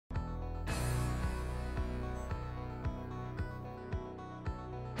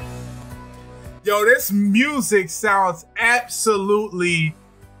Yo, this music sounds absolutely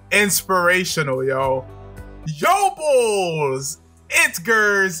inspirational, yo. Yo, Bulls, it's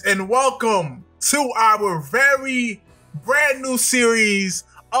Gers, and welcome to our very brand new series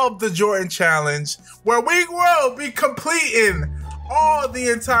of the Jordan Challenge, where we will be completing all the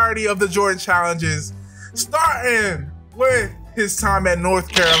entirety of the Jordan Challenges, starting with his time at North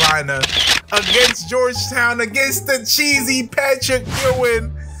Carolina against Georgetown, against the cheesy Patrick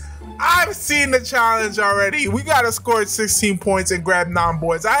Ewing. I've seen the challenge already. We gotta score 16 points and grab 9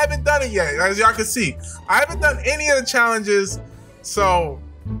 boards. I haven't done it yet, as y'all can see. I haven't done any of the challenges, so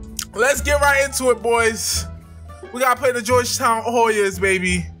let's get right into it, boys. We gotta play the Georgetown Hoyas,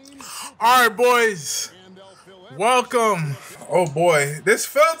 baby. All right, boys. Welcome. Oh boy, this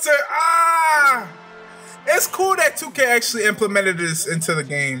filter. It's cool that 2K actually implemented this into the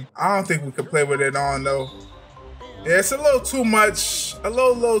game. I don't think we could play with it on though. Yeah, it's a little too much. A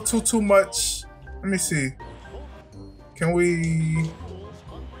little too much. Let me see. Can we?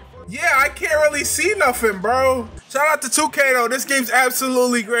 Yeah, I can't really see nothing, bro. Shout out to 2K though. This game's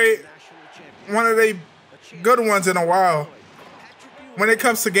absolutely great. One of the good ones in a while. When it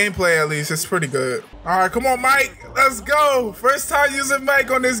comes to gameplay, at least, it's pretty good. All right, come on, Mike. Let's go. First time using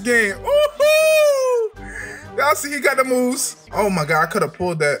Mike on this game. Woohoo! Y'all see he got the moves. Oh my God, I could have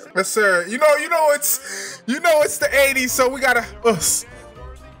pulled that. Yes, sir. You know it's the 80s, so we gotta.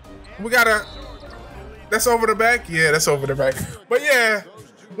 That's over the back. Yeah, that's over the back. But yeah,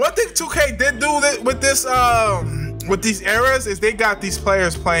 one thing 2K did do with this, with these eras is they got these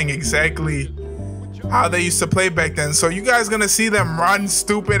players playing exactly how they used to play back then. So you guys gonna see them run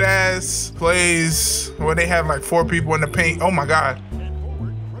stupid ass plays where they have like 4 people in the paint. Oh my God.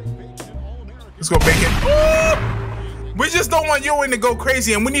 Let's go bacon. Ooh! We just don't want Ewing to go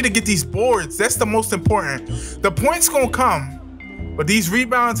crazy, and we need to get these boards. That's the most important. The points gonna come, but these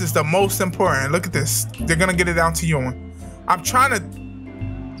rebounds is the most important. Look at this. They're gonna get it down to Ewing. I'm trying to.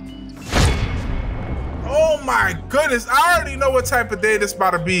 Oh my goodness. I already know what type of day this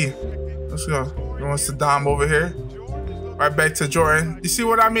about to be. Let's go. He wants to dom over here. Right back to Jordan. You see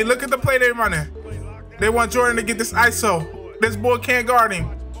what I mean? Look at the play they running. They want Jordan to get this ISO. This boy can't guard him.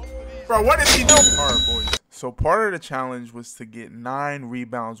 Bro, what is he doing? All right, boys. So part of the challenge was to get 9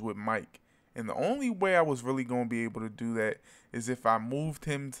 rebounds with Mike. And the only way I was really going to be able to do that is if I moved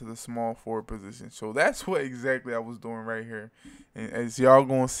him to the small forward position. So that's what exactly I was doing right here. And as y'all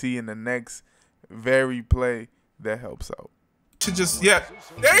going to see in the next very play, that helps out. Should just, yeah.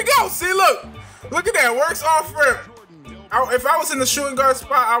 There you go. See, look at that. Works off rip. If I was in the shooting guard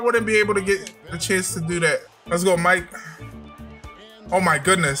spot, I wouldn't be able to get the chance to do that. Let's go, Mike. Oh my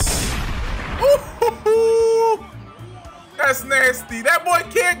goodness. Ooh, that's nasty. That boy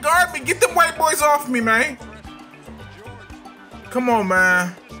can't guard me. Get them white boys off me, man. Come on,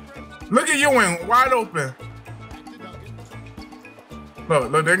 man. Look at Ewing, wide open.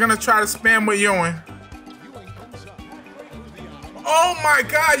 Look, they're gonna try to spam with Ewing. Oh my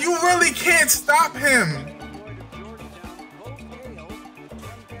God, you really can't stop him.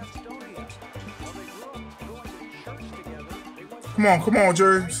 Come on,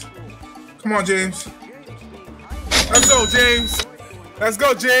 James. Come on, James. Let's go, James. Let's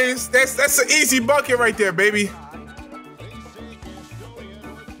go, James. That's an easy bucket right there, baby.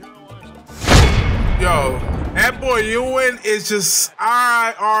 Yo, that boy Ewing is just,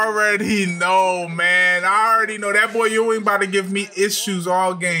 I already know, man. I already know that boy Ewing about to give me issues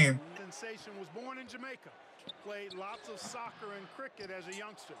all game. Sensation was born in Jamaica. Played lots of soccer and cricket as a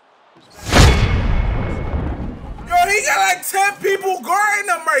youngster. Yo, he got like 10 people guarding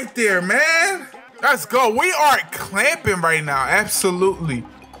him right there, man. Let's go. We are clamping right now. Absolutely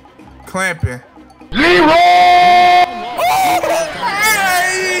clamping. Leroy! Oh,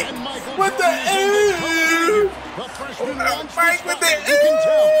 hey! With the Mike with the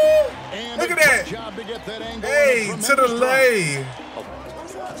Look at that. Hey, to the lay.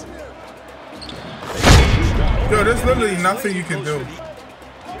 Yo, there's literally nothing you can do.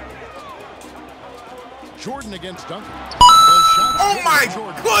 Jordan against Duncan. Oh my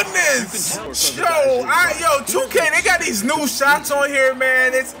goodness! Yo, 2K, they got these new shots on here,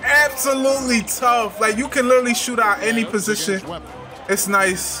 man. It's absolutely tough. Like, you can literally shoot out any position. It's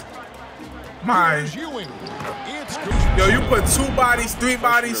nice. Yo, you put 2 bodies, 3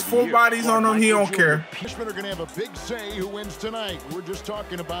 bodies, 4 bodies on him, he don't care. Freshmen are gonna have a big say who wins tonight. We're just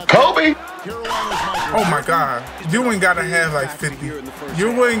talking about Kobe. Oh my God, Ewing gotta have like 50.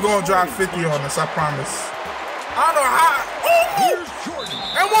 Ewing gonna drop 50 on us, I promise. I don't know how.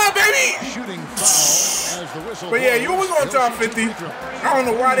 Oh, and one, baby. shooting foul as the whistle. But yeah, Ewing gonna drop 50. I don't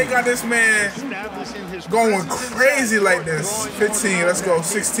know why they got this man going crazy like this. 15, let's go,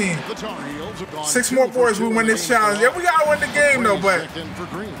 16. 6 more boards, we win this challenge. Yeah, we gotta win the game though, but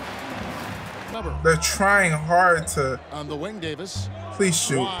they're trying hard to. On the wing, Davis. Please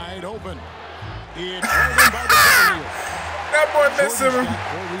shoot. Wide open. That boy missed him. 4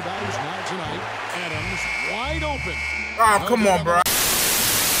 rebounds now tonight. Adams wide open. Oh, come on, bro.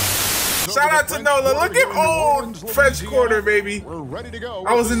 Shout out to Nola. Look at old French Quarter, baby. We're ready to go.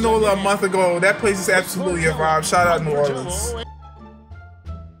 I was in Nola a month ago. That place is absolutely a vibe. Shout out New Orleans.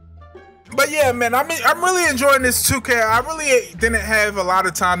 But yeah, man, I'm really enjoying this 2K. I really didn't have a lot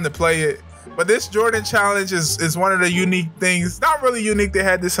of time to play it. But this Jordan challenge is one of the unique things. Not really unique. They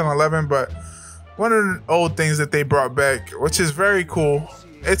had this in 11, but one of the old things that they brought back, which is very cool.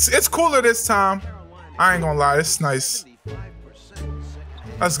 It's cooler this time. I ain't gonna lie, it's nice.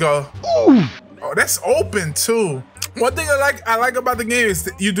 Let's go. Ooh. Oh, that's open too. One thing I like about the game is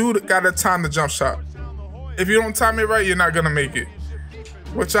that you do gotta time the jump shot. If you don't time it right, you're not gonna make it,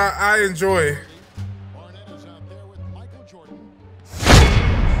 which I enjoy.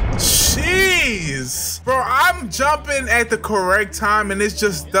 Jeez, bro, I'm jumping at the correct time and it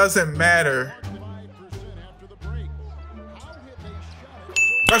just doesn't matter.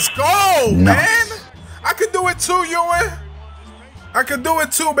 Let's go, man. I could do it too, Ewing. I could do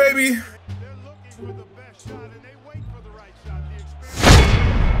it too, baby.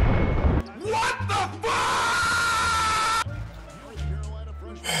 What the fuck?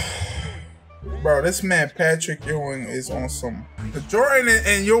 Bro, this man Patrick Ewing is on some. The Jordan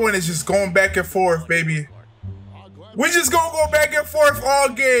and Ewing is just going back and forth, baby. We just gonna go back and forth all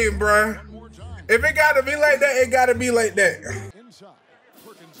game, bro. If it gotta be like that, it gotta be like that.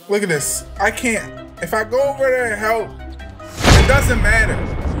 Look at this. I can't. If I go over there and help, it doesn't matter.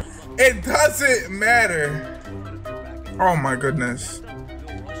 It doesn't matter. Oh my goodness.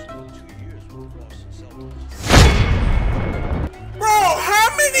 Bro,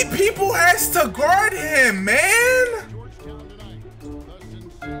 how many people has to guard him, man?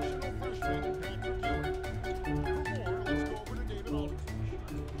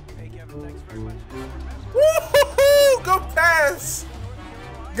 Woo-hoo-hoo! Good pass.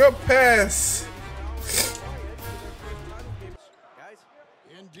 Good pass.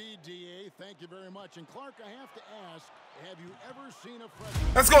 Indeed, DA. Thank you very much. And Clark, I have to ask, have you ever seen a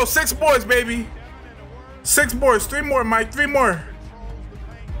freshman? Let's go. 6 boards, baby. 6 boards. 3 more, Mike. 3 more.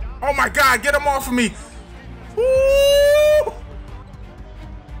 Oh my God, get him off of me. Woo!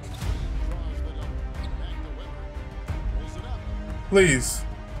 Please.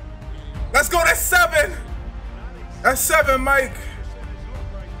 Let's go. That's 7. That's 7, Mike.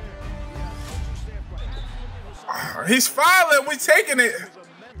 He's fouling. We taking it.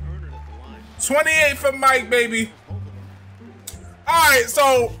 28 for Mike, baby. All right,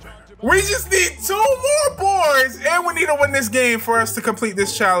 so we just need 2 more boards, and we need to win this game for us to complete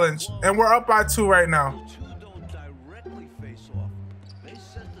this challenge. And we're up by 2 right now.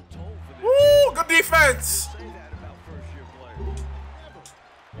 Woo, good defense.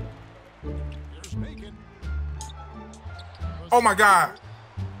 Oh my God.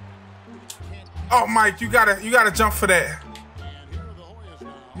 Oh, Mike, you gotta jump for that.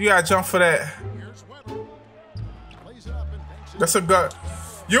 You gotta jump for that. That's a good.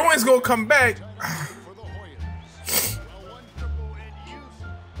 Ewing's gonna come back.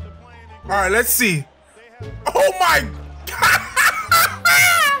 All right, let's see. Oh my God!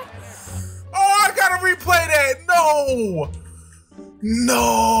 Oh, I gotta replay that. No,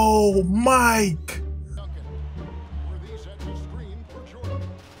 no, Mike.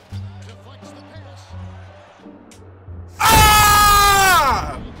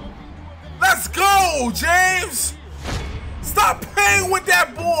 Let's go, James. Stop playing with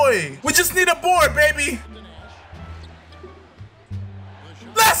that boy. We just need a board, baby.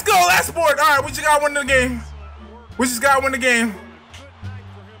 Let's go, last board. All right, we just gotta win the game. We just gotta win the game.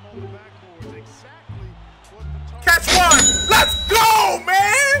 Catch one. Let's go,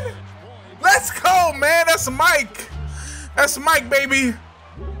 man. Let's go, man. That's Mike. That's Mike, baby.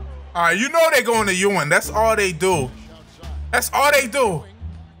 All right, you know they're going to Ewing. That's all they do. That's all they do.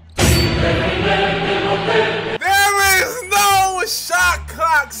 There is no shot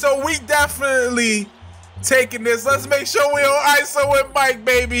clock, so we definitely taking this. Let's make sure we on ISO with Mike,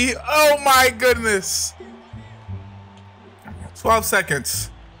 baby. Oh my goodness. 12 seconds.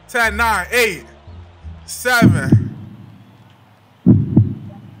 10, 9, 8, 7. And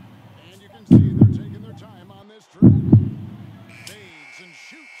you can see they're taking their time on this trip. Fades and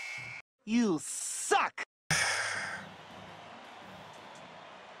shoots. You suck.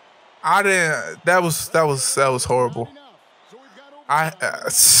 I didn't. That was horrible.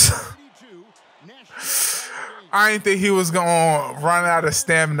 I didn't think he was gonna run out of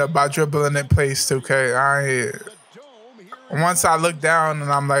stamina by dribbling in place, 2K. Once I looked down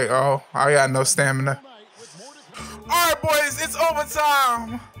and I'm like, oh, I got no stamina. All right, boys, it's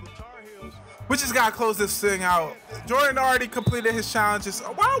overtime. We just gotta close this thing out. Jordan already completed his challenges.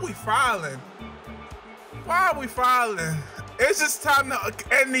 Why are we filing? Why are we filing? It's just time to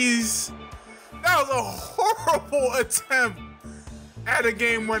end these. That was a horrible attempt at a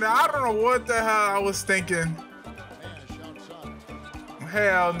game winner. I don't know what the hell I was thinking.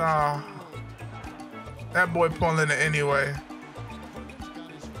 Hell no. That boy pulling it anyway.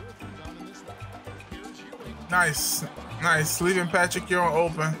 Nice. Nice. Leaving Patrick Ewing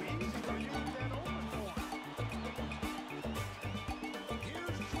open.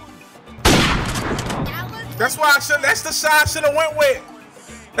 That's why that's the shot I should have went with.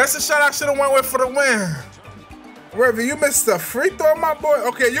 That's the shot I should have went with for the win. Raven, you missed the free throw, my boy.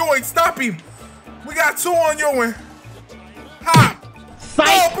 Okay, Ewing, stop him. We got 2 on Ewing. Hop.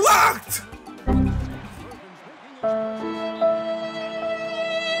 Oh, blocked.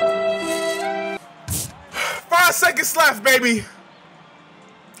 Five seconds left, baby.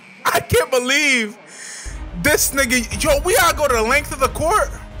 I can't believe this nigga. Yo, we gotta go to the length of the court.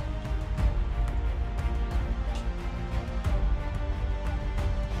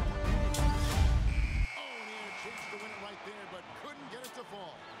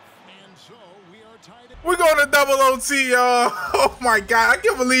 We're going to double OT, y'all. Oh my God, I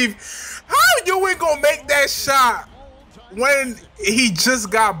can't believe how you ain't gonna make that shot when he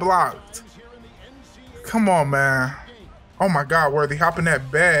just got blocked. Come on, man. Oh my God, Worthy, hop in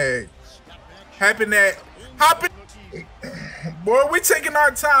that bag. Hop in. Boy, we taking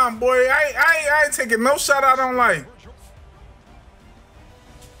our time, boy. I ain't taking no shot I don't like.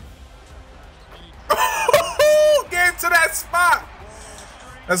 Get to that spot.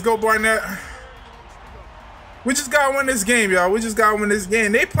 Let's go, Barnett. We just gotta win this game, y'all. We just gotta win this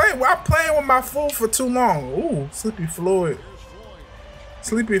game. I'm playing with my fool for too long. Ooh, Sleepy Floyd.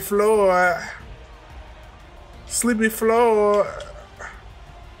 Sleepy Floyd. Sleepy Floyd.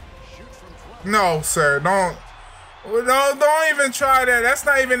 No, sir. Don't even try that. That's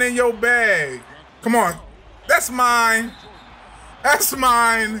not even in your bag. Come on. That's mine. That's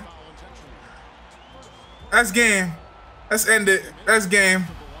mine. That's game. Let's end it. That's game.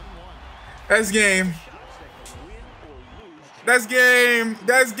 That's game. That's game.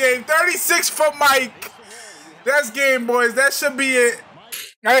 That's game. 36 for Mike. That's game, boys. That should be it.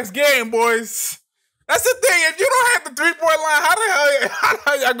 That's game, boys. That's the thing. If you don't have the 3-point line, how the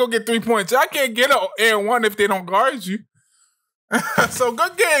hell y'all go get 3 points? Y'all can't get an and 1 if they don't guard you. So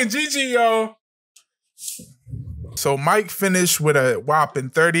good game. GG, y'all. So Mike finished with a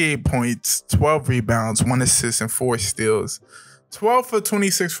whopping 38 points, 12 rebounds, 1 assist, and 4 steals. 12 for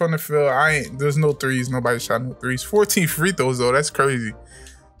 26 from the field. There's no threes. Nobody shot no threes. 14 free throws, though. That's crazy.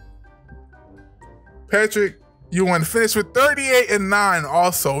 Patrick Ewing finished with 38 and 9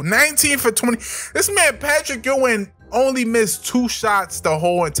 also. 19 for 20. This man, Patrick Ewing, only missed 2 shots the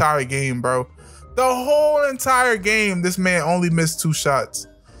whole entire game, bro. The whole entire game, this man only missed 2 shots.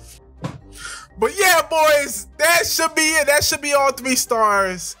 But yeah, boys, that should be it. That should be all 3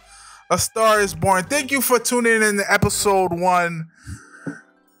 stars. A Star is Born. Thank you for tuning in to episode 1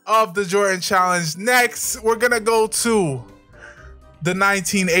 of the Jordan Challenge. Next, we're going to go to the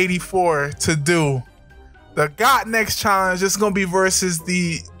 1984 to do the Got Next Challenge. It's going to be versus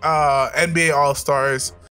the NBA All-Stars.